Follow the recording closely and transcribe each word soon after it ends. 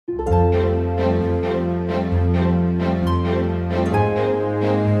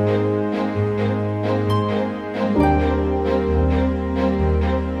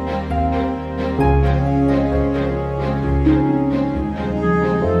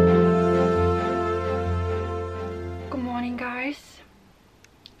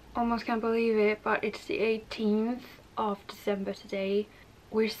almost can't believe it, but it's the 18th of December today.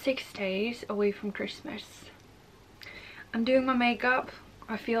 We're 6 days away from Christmas. I'm doing my makeup.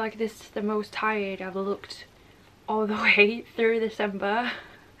 I feel like this is the most tired I've looked all the way through December.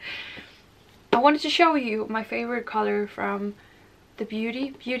 I wanted to show you my favorite color from the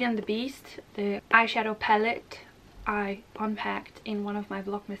Beauty and the Beast, the eyeshadow palette I unpacked in one of my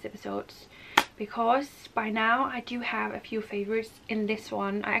vlogmas episodes, because by now I do have a few favorites in this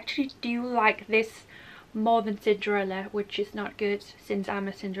one. I actually do like this more than Cinderella, which is not good since I'm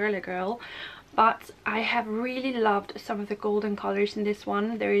a Cinderella girl, but I have really loved some of the golden colors in this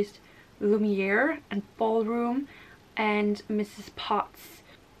one. There is Lumiere and Ballroom and Mrs. Potts.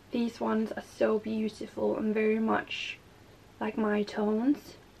 These ones are so beautiful and very much like my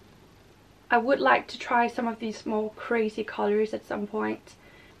tones. I would like to try some of these more crazy colors at some point.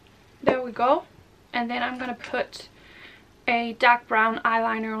 There we go. And then I'm gonna put a dark brown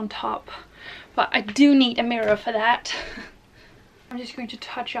eyeliner on top, but I do need a mirror for that. I'm just going to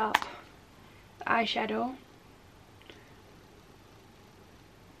touch up the eyeshadow.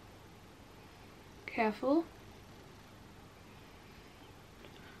 Careful.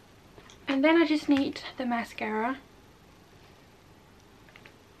 And then I just need the mascara.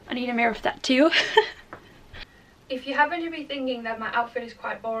 I need a mirror for that too. If you happen to be thinking that my outfit is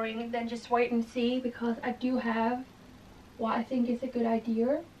quite boring, then just wait and see, because I do have what I think is a good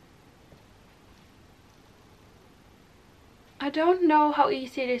idea. I don't know how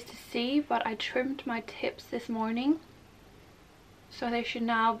easy it is to see, but I trimmed my tips this morning, so they should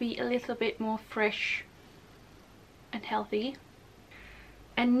now be a little bit more fresh and healthy.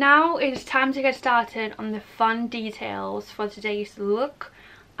 And now it's time to get started on the fun details for today's look.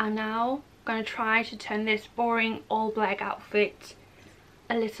 I'm now gonna try to turn this boring all black outfit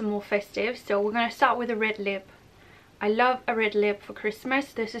a little more festive. So we're gonna start with a red lip. I love a red lip for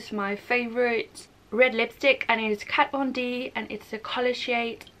Christmas. This is my favorite red lipstick, and it is Kat Von D, and it's the color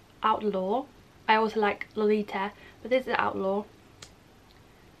shade Outlaw. I also like Lolita, but this is Outlaw.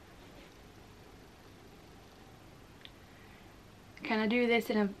 Can I do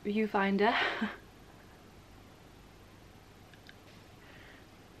this in a viewfinder?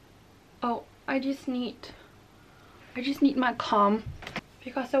 Oh, I just need my comb,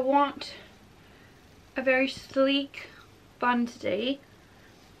 because I want a very sleek bun today,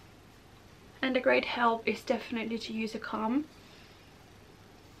 and a great help is definitely to use a comb.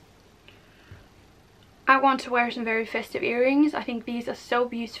 I want to wear some very festive earrings. I think these are so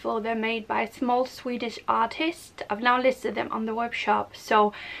beautiful. They're made by a small Swedish artist. I've now listed them on the web shop,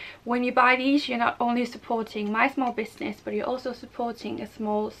 so when you buy these, you're not only supporting my small business, but you're also supporting a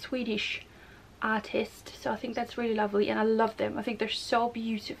small Swedish artist. So I think that's really lovely, and I love them. I think they're so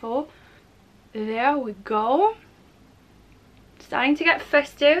beautiful. There we go. Starting to get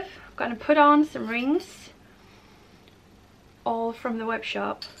festive. I'm gonna put on some rings, all from the web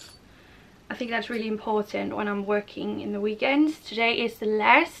shop. I think that's really important when I'm working in the weekends. Today is the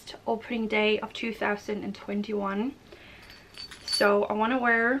last opening day of 2021, so I want to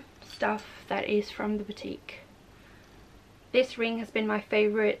wear stuff that is from the boutique. This ring has been my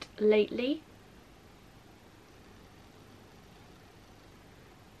favorite lately.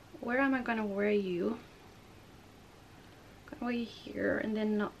 Where am I gonna wear you? I'm gonna wear you here, and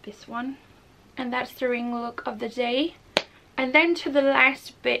then not this one. And that's the ring look of the day. And then to the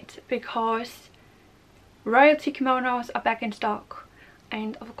last bit, because royalty kimonos are back in stock,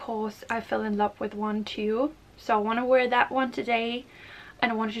 and of course I fell in love with one too, so I want to wear that one today,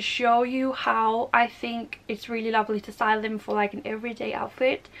 and I wanted to show you how I think it's really lovely to style them for like an everyday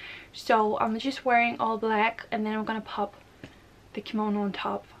outfit. So I'm just wearing all black, and then I'm gonna pop the kimono on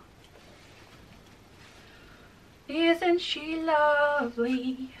top. Isn't she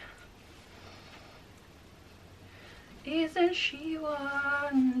lovely? Isn't she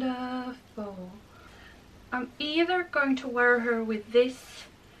wonderful? I'm either going to wear her with this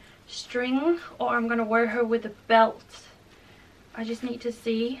string, or I'm going to wear her with a belt. I just need to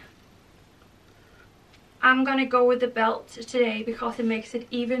see. I'm going to go with the belt today, because it makes it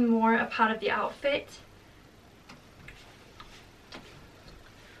even more a part of the outfit.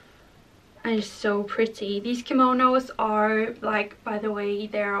 And it's so pretty. These kimonos are, like, by the way,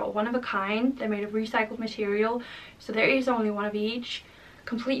 they're one of a kind. They're made of recycled material, so there is only one of each.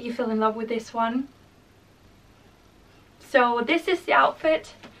 Completely fell in love with this one. So this is the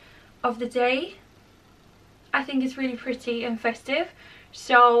outfit of the day. I think it's really pretty and festive.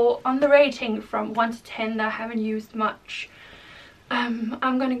 So on the rating from 1 to 10 that I haven't used much, I'm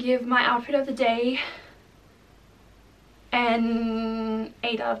gonna give my outfit of the day an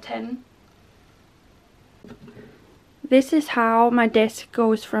 8 out of 10. This is how my desk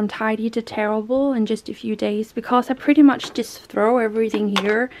goes from tidy to terrible in just a few days, because I pretty much just throw everything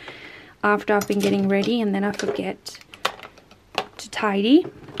here after I've been getting ready and then I forget to tidy.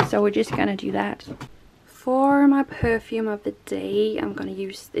 So we're just gonna do that. For my perfume of the day, I'm gonna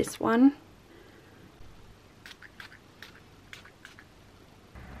use this one.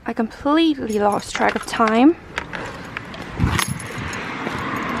 I completely lost track of time.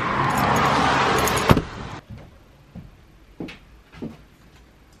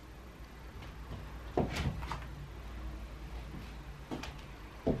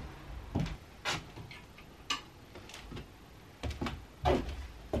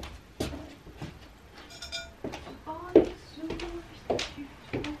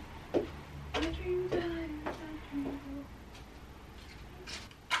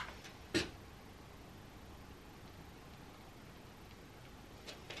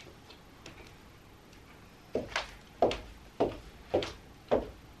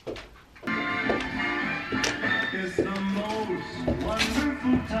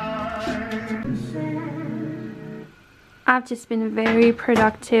 I've just been very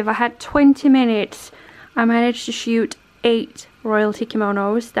productive. I had 20 minutes. I managed to shoot 8 royalty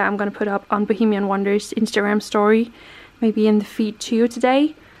kimonos that I'm going to put up on Bohemian Wonders Instagram story. Maybe in the feed too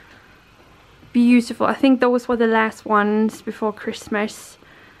today. Beautiful. I think those were the last ones before Christmas.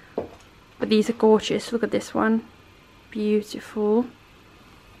 But these are gorgeous. Look at this one. Beautiful.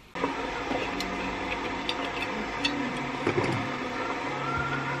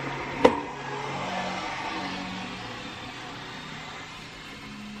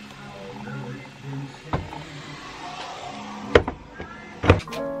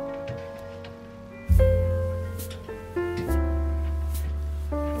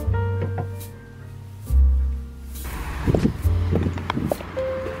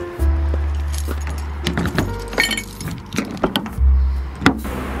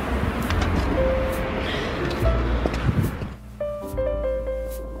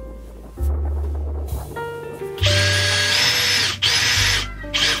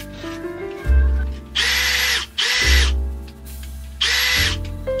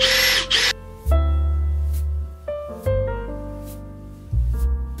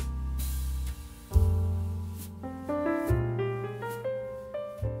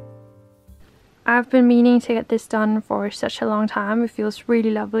 I've been meaning to get this done for such a long time. It feels really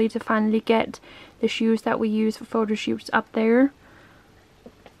lovely to finally get the shoes that we use for photo shoots up there.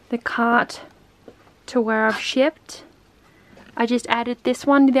 The cart to where I've shipped. I just added this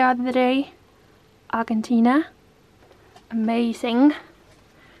one the other day. Argentina. Amazing.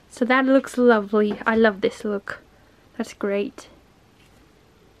 So that looks lovely. I love this look. That's great.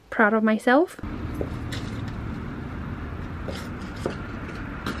 Proud of myself.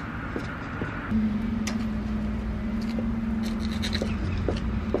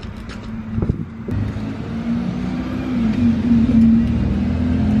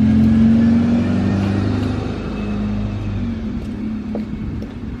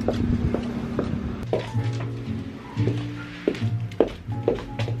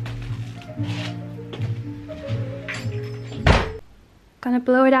 Gonna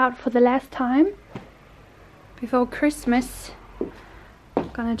blow it out for the last time before Christmas.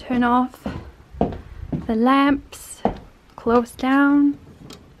 Gonna turn off the lamps, close down.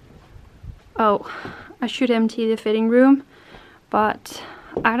 Oh, I should empty the fitting room, but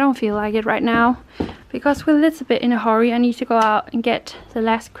I don't feel like it right now because we're a little bit in a hurry. I need to go out and get the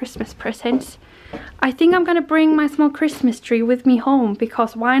last Christmas presents. I think I'm gonna bring my small Christmas tree with me home,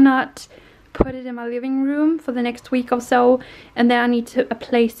 because why not put it in my living room for the next week or so, and then I need a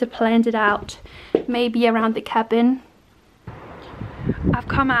place to plant it out, maybe around the cabin. I've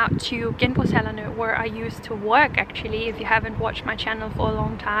come out to Genbrugshallerne, where I used to work actually. If you haven't watched my channel for a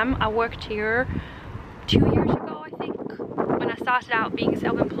long time, I worked here 2 years ago, I think. When I started out being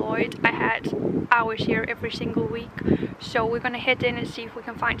self-employed, I had hours here every single week. So we're gonna head in and see if we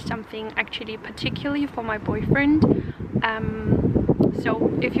can find something actually particularly for my boyfriend.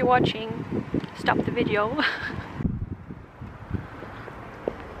 So if you're watching, stop the video.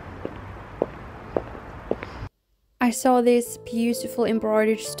 I saw this beautiful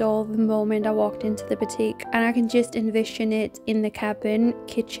embroidered stole the moment I walked into the boutique, and I can just envision it in the cabin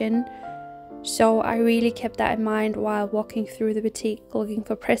kitchen. So I really kept that in mind while walking through the boutique looking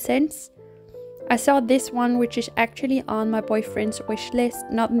for presents. I saw this one, which is actually on my boyfriend's wish list,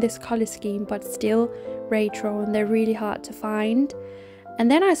 not in this color scheme, but still retro, and they're really hard to find. And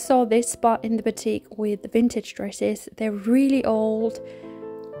then I saw this spot in the boutique with vintage dresses. They're really old,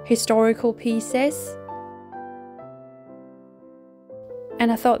 historical pieces.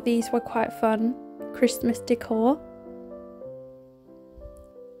 And I thought these were quite fun. Christmas decor.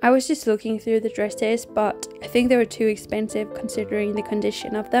 I was just looking through the dresses, but I think they were too expensive considering the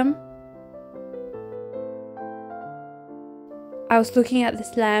condition of them. I was looking at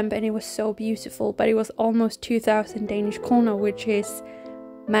this lamp and it was so beautiful, but it was almost 2,000 Danish kroner, which is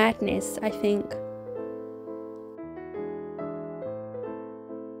madness, I think.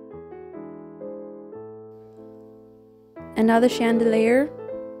 Another chandelier,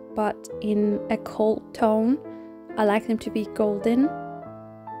 but in a cold tone. I like them to be golden.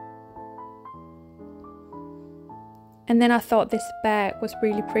 And then I thought this bag was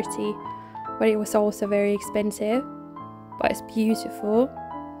really pretty, but it was also very expensive, but it's beautiful.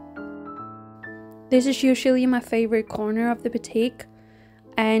 This is usually my favorite corner of the boutique,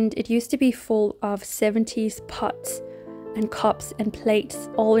 and it used to be full of 70s pots and cups and plates,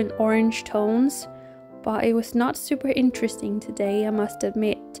 all in orange tones, but it was not super interesting today, I must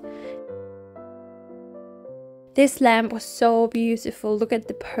admit. This lamp was so beautiful. Look at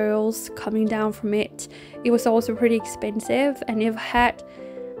the pearls coming down from it. It was also pretty expensive, and if I had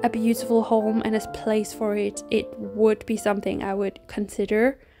a beautiful home and a place for it, it would be something I would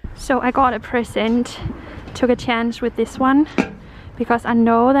consider. So I got a present, took a chance with this one, because I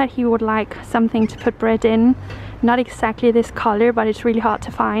know that he would like something to put bread in. Not exactly this color, but it's really hard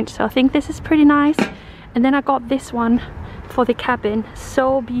to find, so I think this is pretty nice. And then I got this one for the cabin.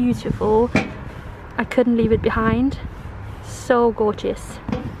 So beautiful. I couldn't leave it behind. So gorgeous.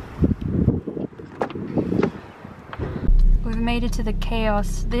 We've made it to the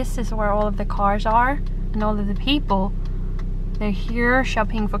chaos. This is where all of the cars are and all of the people. They're here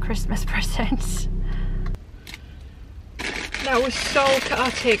shopping for Christmas presents. That was so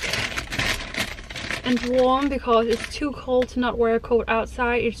chaotic and warm because it's too cold to not wear a coat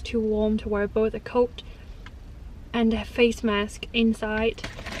outside. It's too warm to wear both a coat and a face mask inside.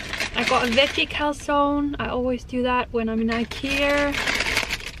 I got a veggie calzone. I always do that when I'm in IKEA.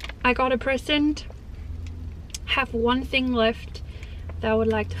 I got a present. Have one thing left that I would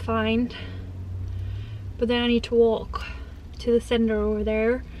like to find, but then I need to walk to the center over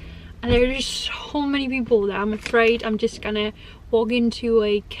there, and there are just so many people that I'm afraid I'm just gonna walk into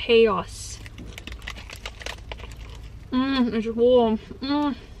a chaos. It's warm.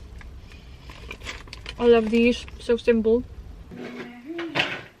 I love these, so simple.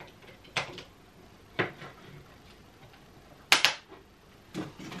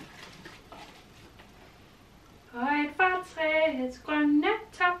 Højt fra træets grønne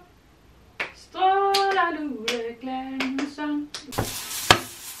top stråler juleglansen.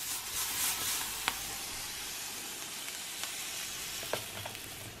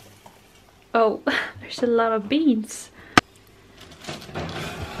 Oh, there's a lot of beans.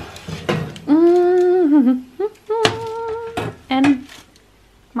 And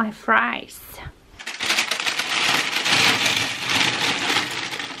my fries.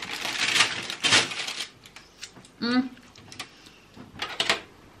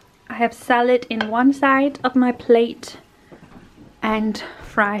 I have salad in one side of my plate and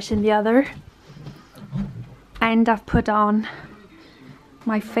fries in the other. And I've put on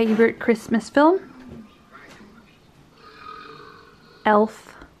my favorite Christmas film,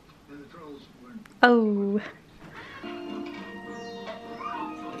 Elf. Oh.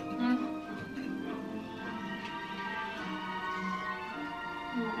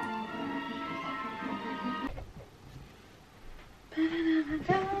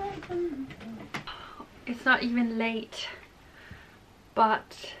 It's not even late,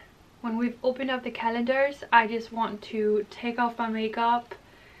 but when we've opened up the calendars, I just want to take off my makeup,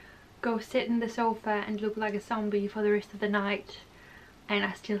 go sit in the sofa and look like a zombie for the rest of the night. And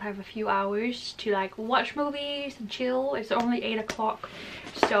I still have a few hours to like watch movies and chill. It's only 8 o'clock,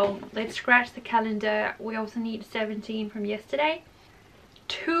 so let's scratch the calendar. We also need 17 from yesterday.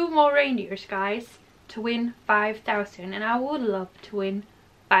 2 more reindeers, guys, to win 5,000, and I would love to win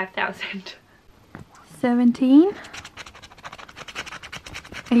 5,000. 17,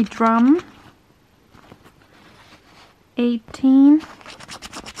 a drum, 18,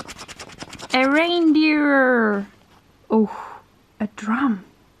 a reindeer. Oh, a drum.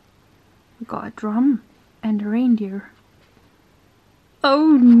 We got a drum and a reindeer.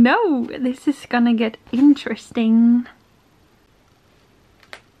 Oh no, this is gonna get interesting.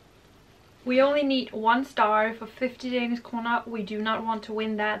 We only need 1 star for 50 Danish kroner. We do not want to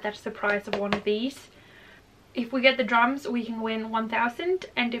win that. That's the price of one of these. If we get the drums, we can win 1,000,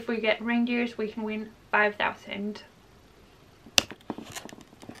 and if we get reindeers, we can win 5,000.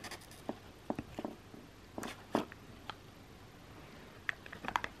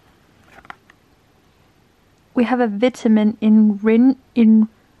 We have a vitamin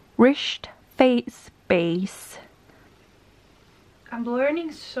enriched face base. I'm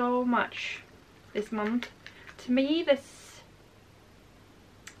learning so much this month. To me,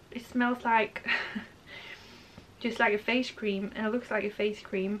 it smells like just like a face cream, and it looks like a face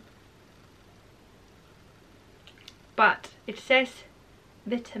cream, but it says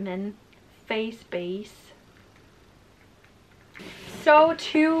vitamin face base. So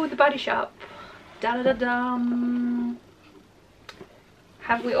to the body shop. Da da da dum.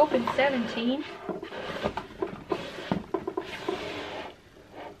 Have we opened 17?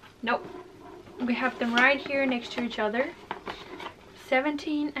 Nope. We have them right here next to each other.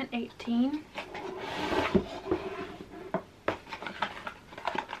 17 and 18.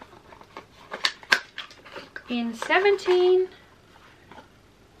 In 17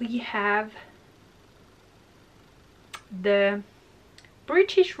 we have the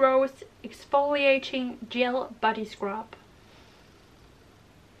British Rose Exfoliating Gel Body Scrub,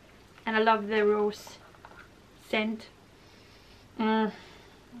 and I love the rose scent.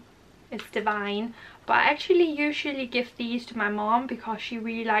 It's divine. But I actually usually give these to my mom because she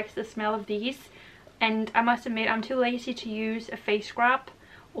really likes the smell of these, and I must admit I'm too lazy to use a face scrub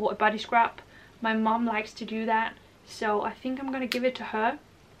or a body scrub. My mom likes to do that, so I think I'm gonna give it to her,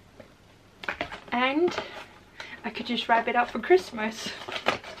 and I could just wrap it up for Christmas.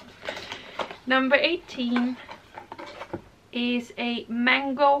 Number 18 is a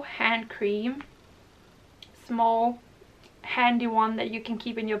mango hand cream. Small, handy one that you can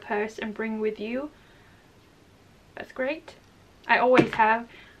keep in your purse and bring with you. That's great. I always have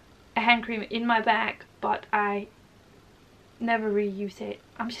a hand cream in my bag, but I never reuse it.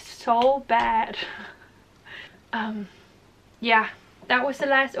 I'm just so bad. Yeah, that was the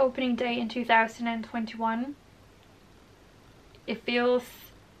last opening day in 2021. It feels,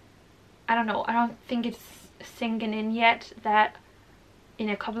 I don't know, I don't think it's sinking in yet that in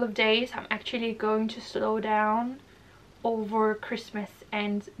a couple of days I'm actually going to slow down over Christmas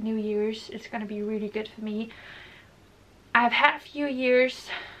and New Year's. It's gonna be really good for me. I've had a few years,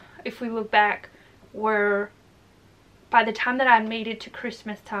 if we look back, where by the time that I made it to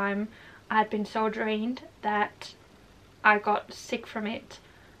Christmas time, I had been so drained that I got sick from it.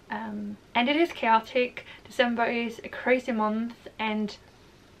 And it is chaotic. December is a crazy month, and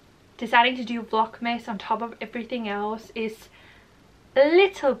deciding to do vlogmas on top of everything else is a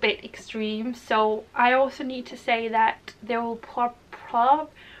little bit extreme. So I also need to say that there will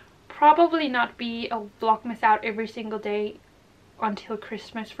probably not be a vlogmas out every single day until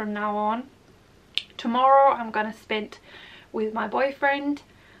Christmas from now on. Tomorrow I'm gonna spend with my boyfriend.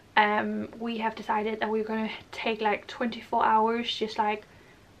 We have decided that we're gonna take like 24 hours, just like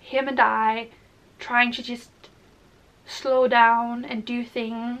him and I, trying to just slow down and do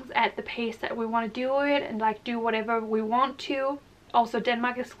things at the pace that we want to do it, and like do whatever we want to. Also,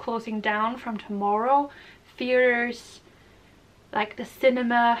 Denmark is closing down from tomorrow. Theaters, like the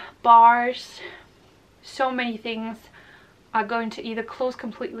cinema, bars, so many things are going to either close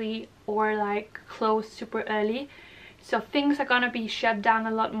completely or like close super early. So things are gonna be shut down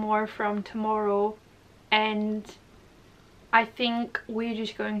a lot more from tomorrow, and I think we're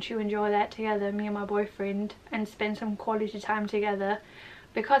just going to enjoy that together, me and my boyfriend, and spend some quality time together,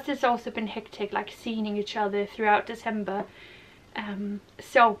 because it's also been hectic, like seeing each other throughout December.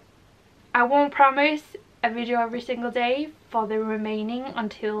 So I won't promise a video every single day for the remaining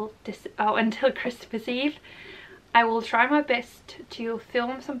until Christmas Eve. I will try my best to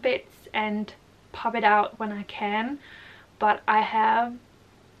film some bits and pop it out when I can, but I have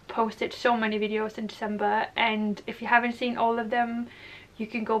posted so many videos in December, and if you haven't seen all of them, you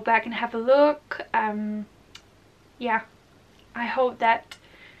can go back and have a look. Yeah, I hope that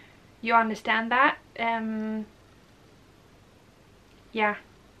you understand that. Yeah,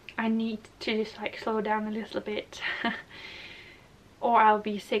 I need to just like slow down a little bit or I'll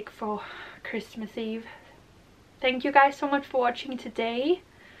be sick for Christmas Eve. Thank you guys so much for watching today.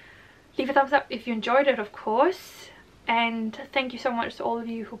 Leave a thumbs up if you enjoyed it, of course. And thank you so much to all of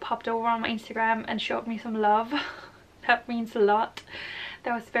you who popped over on my Instagram and showed me some love. That means a lot.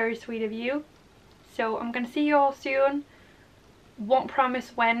 That was very sweet of you. So I'm gonna see you all soon. Won't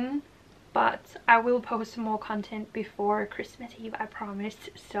promise when, but I will post some more content before Christmas Eve, I promise.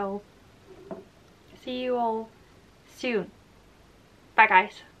 So see you all soon. Bye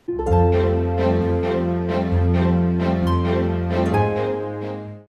guys.